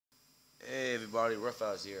everybody,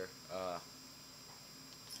 Roughhouse here. I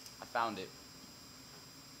found it.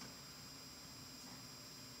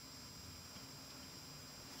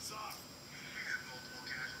 Sorry, we have multiple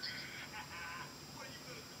casualties. What are you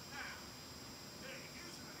gonna do now? Hey,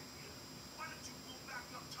 here's an idea. Why don't you go back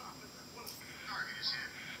up top and let one of the target is hit?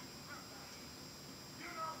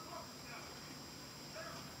 You're not welcome now.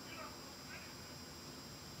 You're not welcome.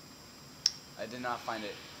 I did not find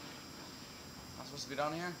it. I'm supposed to be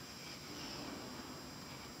down here?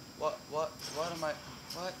 What am I?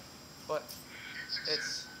 What?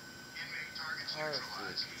 It's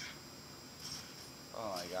perfect.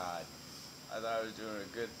 Oh my god. I thought I was doing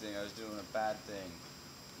a good thing. I was doing a bad thing.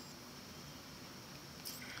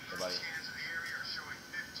 Hey, buddy. Scans of the area are showing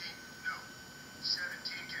 15, no,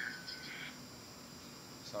 17 casualties.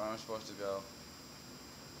 So I'm supposed to go,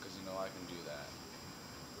 because you know I can do that.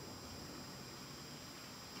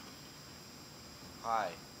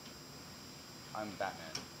 Hi. I'm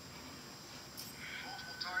Batman.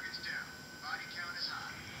 Multiple targets down. Body count is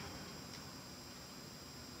high.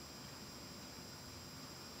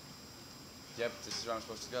 Yep, this is where I'm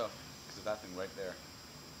supposed to go. Because of that thing right there.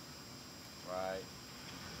 Right.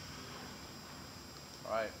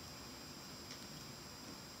 Alright.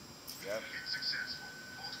 Yep. It's successful.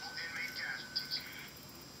 Multiple inmate casualties.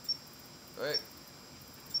 Wait.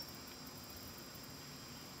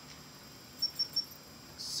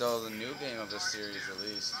 So the new game of this series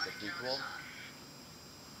released, the prequel.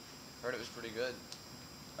 Heard it was pretty good.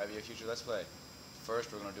 Might be a future Let's Play.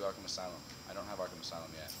 First, we're gonna do Arkham Asylum. I don't have Arkham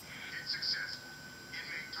Asylum yet. It's successful.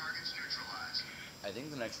 Inmate targets neutralized. I think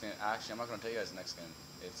the next game. Actually, I'm not gonna tell you guys the next game.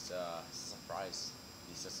 It's a surprise.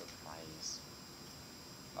 It's a surprise.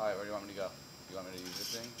 All right, where do you want me to go? Do you want me to use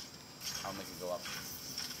this thing? I'll make it go up.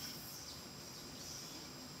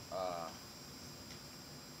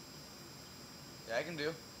 Yeah, I can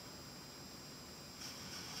do.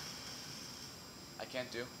 I can't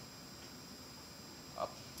do.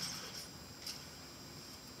 Up.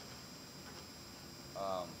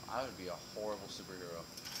 I would be a horrible superhero.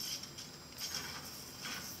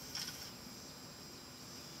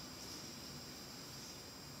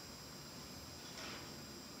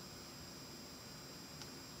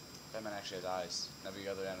 Batman actually has eyes. Every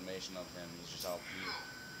other animation of him, he's just all mute.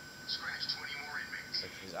 Scratch 20 more inmates.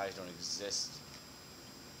 Like his eyes don't exist.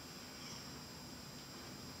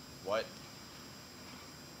 What?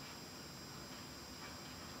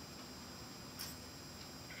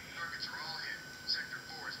 Targets are all hit. Sector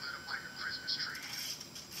 4 is lit up like a Christmas tree.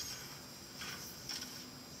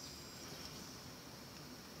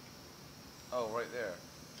 Oh, right there.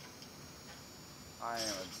 I am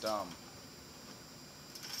a dumb.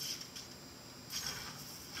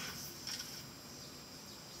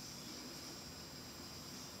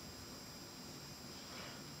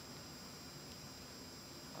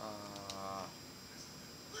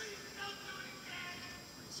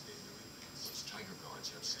 Those tiger guards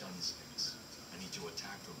have stun sticks. I need to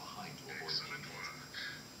attack from behind to avoid Excellent being work.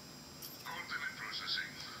 Hold them in processing.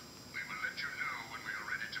 We will let you know when we are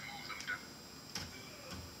ready to move them down.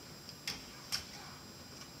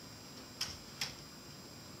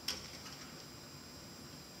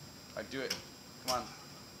 Alright, do it. Come on.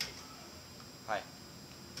 Hi.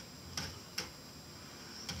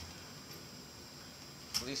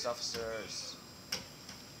 Police officers.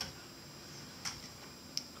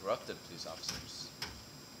 Corrupted police officers.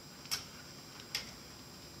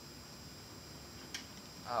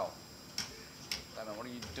 Ow. Batman, what are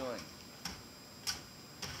you doing?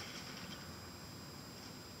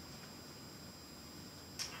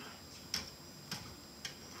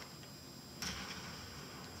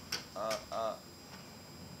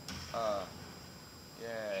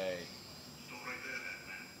 Yay. Stop right there,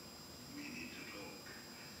 Batman. We need to talk.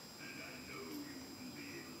 And I know you won't be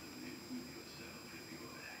able to live with yourself if your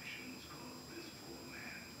actions cause this poor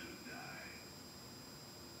man to die.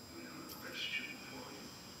 I have a question for you.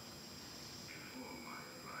 Before my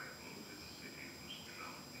arrival,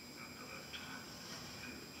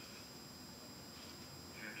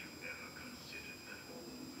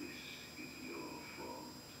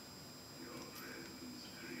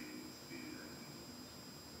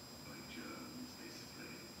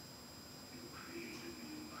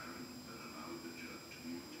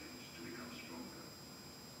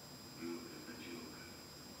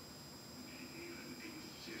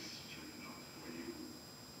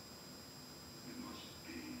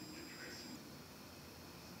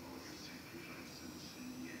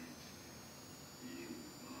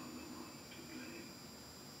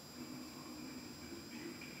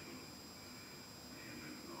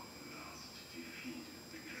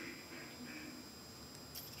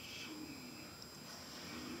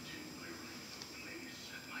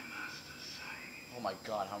 Oh my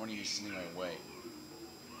god, how many are you sending my way?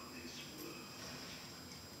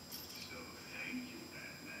 So thank you,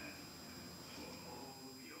 Batman, for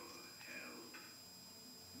all your help.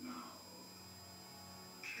 Now,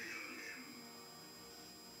 kill him.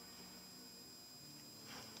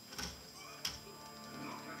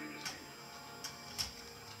 Not let him escape.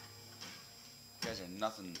 You guys are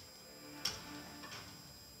nothing.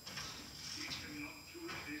 Teach him not to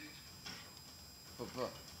resist.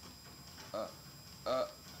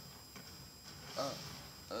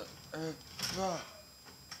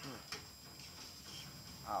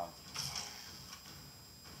 Ow.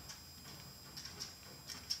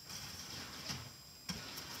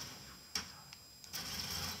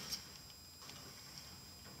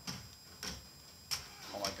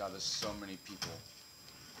 Oh my god, there's so many people.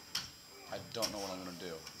 I don't know what I'm gonna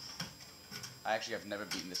do. I actually have never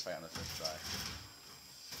beaten this fight on the first try.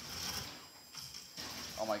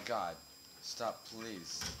 Oh my god. Stop,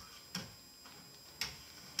 please.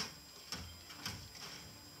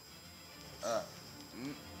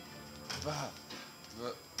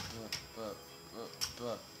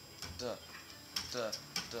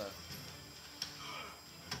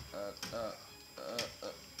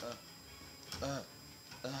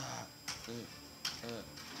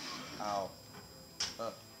 Ow.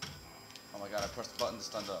 Oh my god, I pressed the button to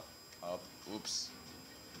stand up. Up. Oops.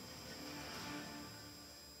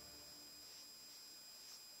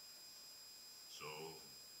 So,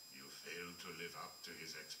 you failed to live up to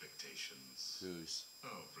his expectations. Whose?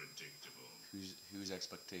 How predictable. Whose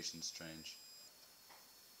expectations, Strange?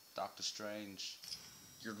 Doctor Strange.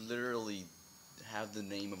 You literally have the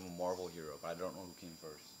name of a Marvel hero, but I don't know who came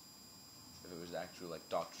first. If it was actually like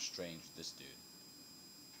Doctor Strange, this dude.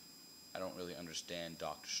 I don't really understand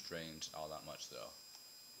Doctor Strange all that much, though.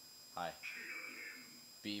 Hi.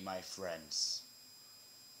 Be my friends.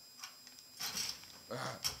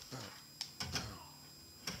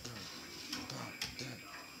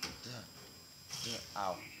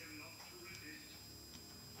 Ow.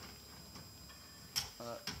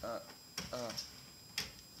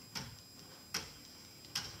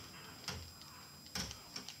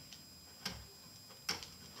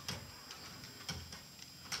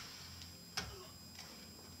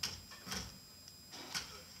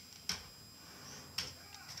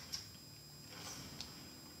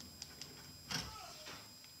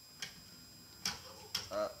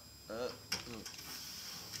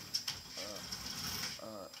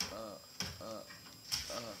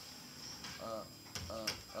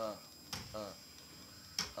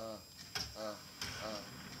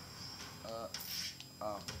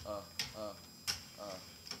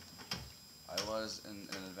 I was in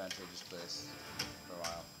an advantageous place for a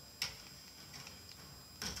while.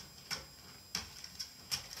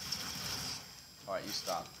 Alright, you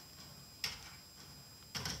stop.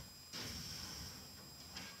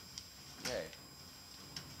 Yay.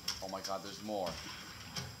 Oh my god, there's more.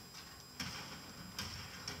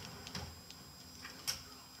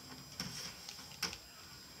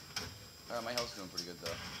 My health's doing pretty good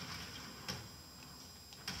though.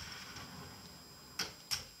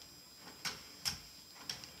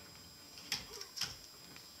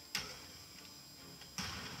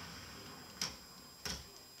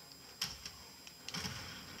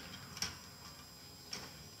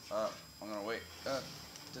 I'm gonna wait.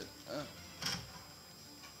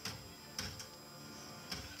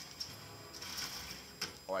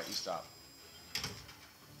 Alright, you stop.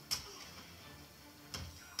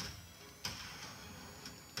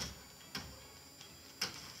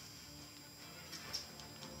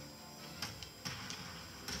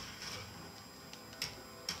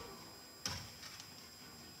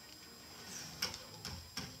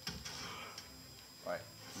 Alright,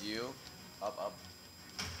 you, up.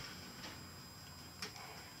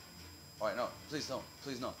 Alright, no, please no,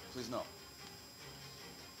 please no, please no.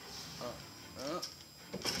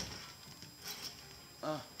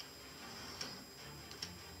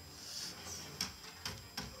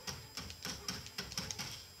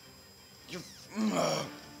 You.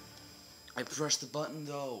 I pressed the button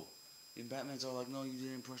though. And Batman's all like, no, you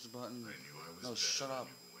didn't press the button. I knew I was No, better shut up.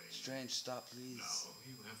 anyway. Strange, stop, please. Now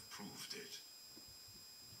you have proved it.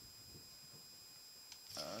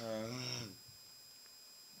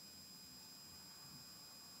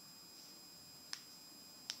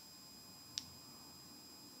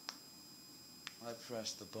 I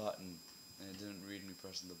pressed the button, and it didn't read me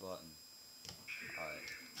pressing the button. Alright.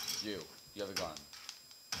 You have a gun.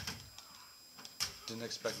 Didn't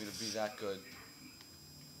expect me to be that good.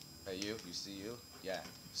 Hey, you see you? Yeah,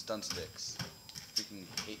 stun sticks. Freaking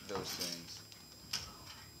hate those things.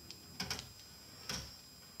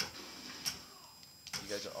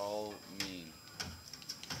 guys are all mean.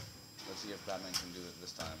 Let's see if Batman can do it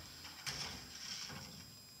this time.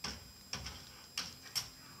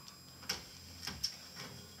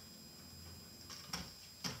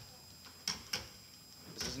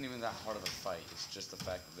 This isn't even that hard of a fight. It's just the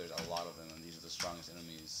fact that there's a lot of them, and these are the strongest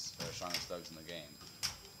enemies, or strongest thugs in the game.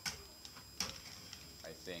 I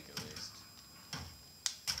think, at least.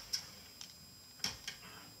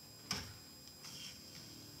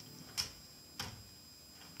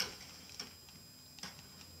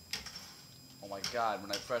 Oh my god,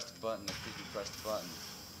 when I pressed the button, I freaking pressed the button.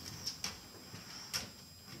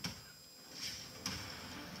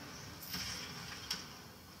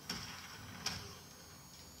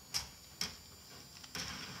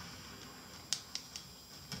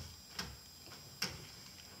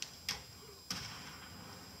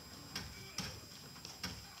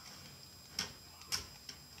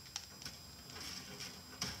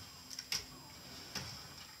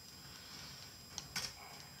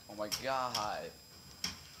 Oh my god.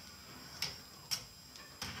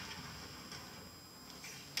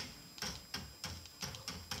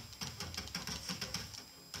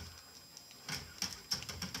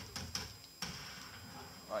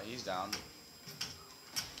 Alright, he's down.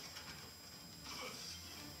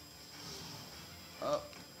 Oh.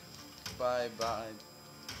 Bye, bye,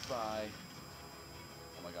 bye.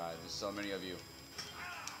 Oh my god, there's so many of you.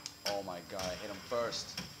 Oh my god, I hit him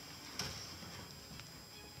first.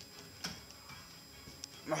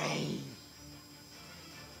 Man.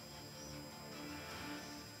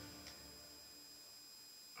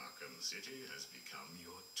 Arkham City has become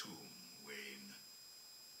your tomb, Wayne.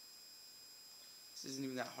 This isn't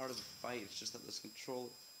even that hard of a fight, it's just that this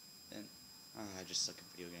control and I just suck at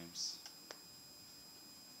video games.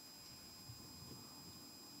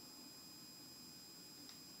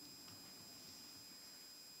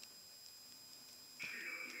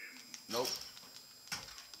 Nope.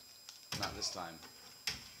 Not this time.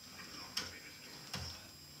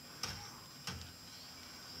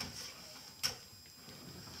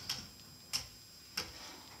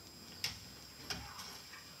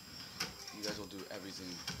 You guys will do everything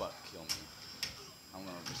but kill me. I'm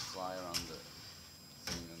gonna just fly around the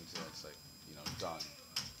thing until it's like, you know, done.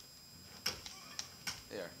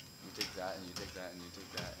 There. You take that, and you take that, and you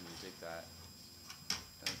take that, and you take that.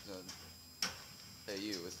 And hey,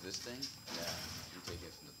 you, with this thing? Yeah, you take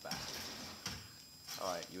it from the back.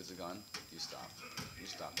 Alright, you with the gun? You stop. You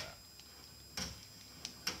stop that.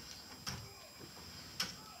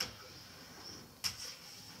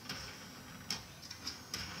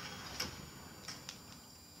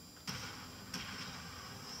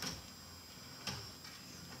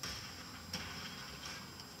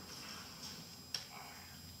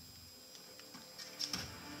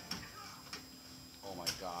 Oh my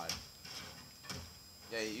god.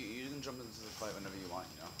 Yeah, you can jump into the fight whenever you want,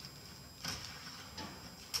 you know?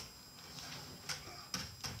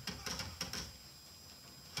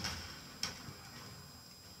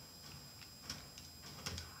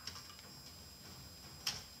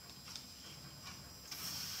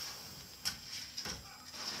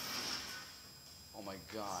 Oh my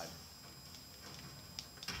god.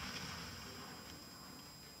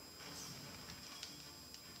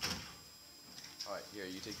 Alright, here,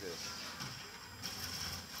 you take this.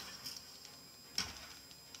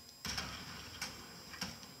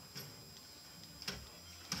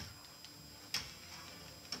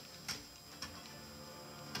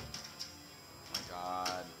 Oh my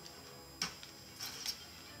god.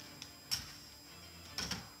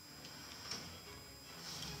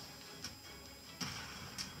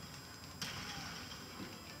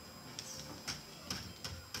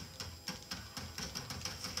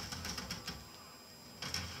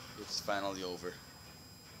 It's finally over.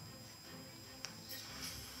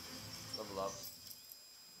 Level up.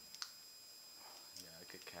 Yeah,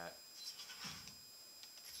 like a cat.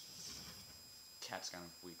 Cat's kind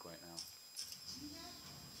of weak right now.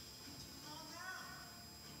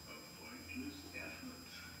 A pointless effort,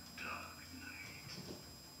 Dark Knight.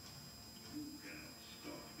 You cannot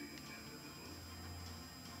stop the inevitable.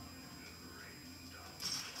 I will rain down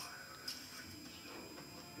fire and freeze stone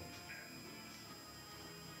on your canvas.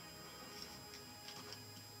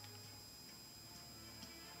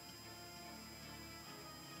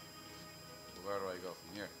 Where do I go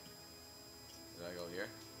from here? Did I go here?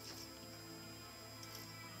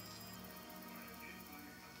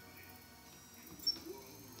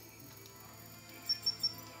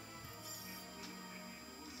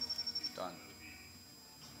 Done.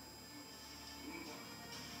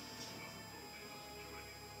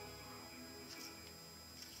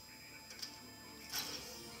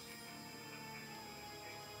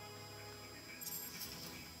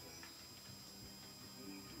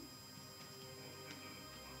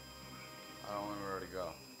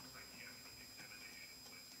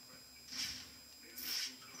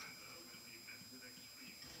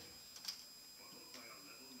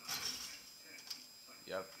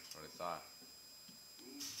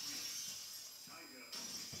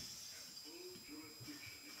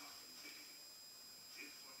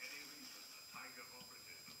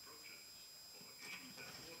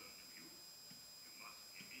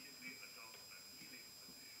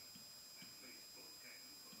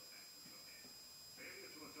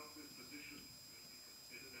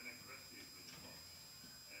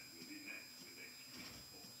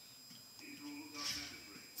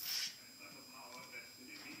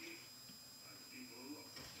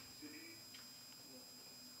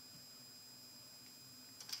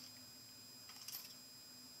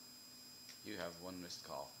 You have one missed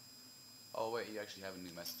call. Oh wait, you actually have a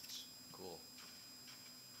new message. Cool.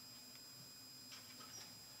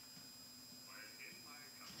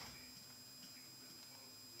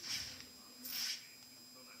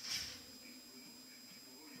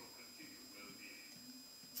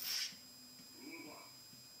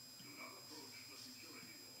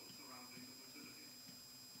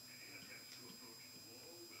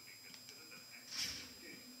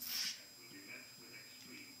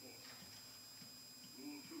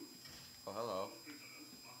 Oh, hello.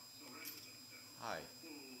 Hi.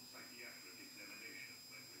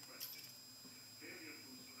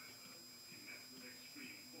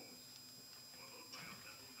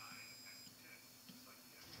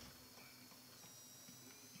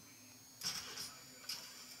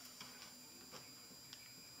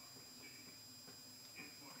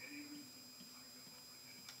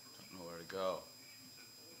 Don't know where to go.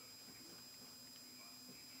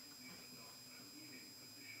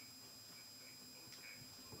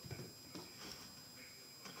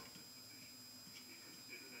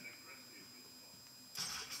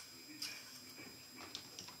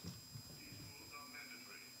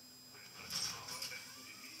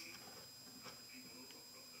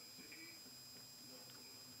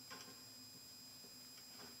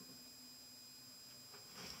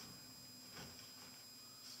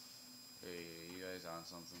 Hey, you guys on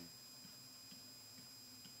something?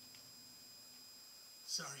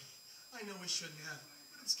 Sorry. I know we shouldn't have,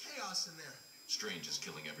 but it's chaos in there. Strange is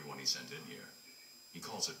killing everyone he sent in here. He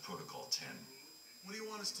calls it Protocol 10. What do you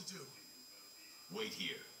want us to do? Wait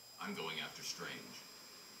here. I'm going after Strange.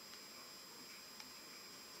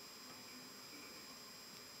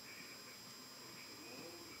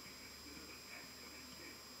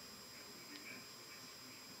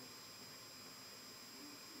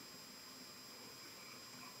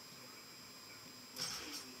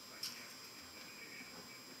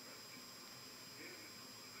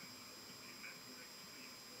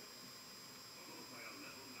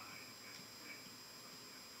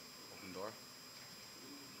 Open door.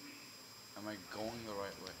 Am I going the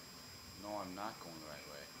right way? No, I'm not going the right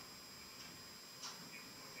way.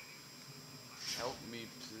 Help me,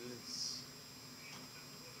 please.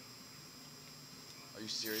 Are you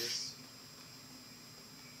serious?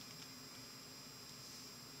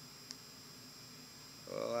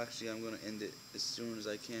 Well, actually, I'm gonna end it as soon as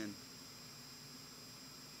I can.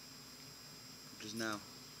 Which is now.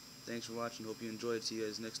 Thanks for watching. Hope you enjoyed. See you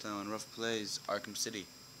guys next time on Rough Plays Arkham City.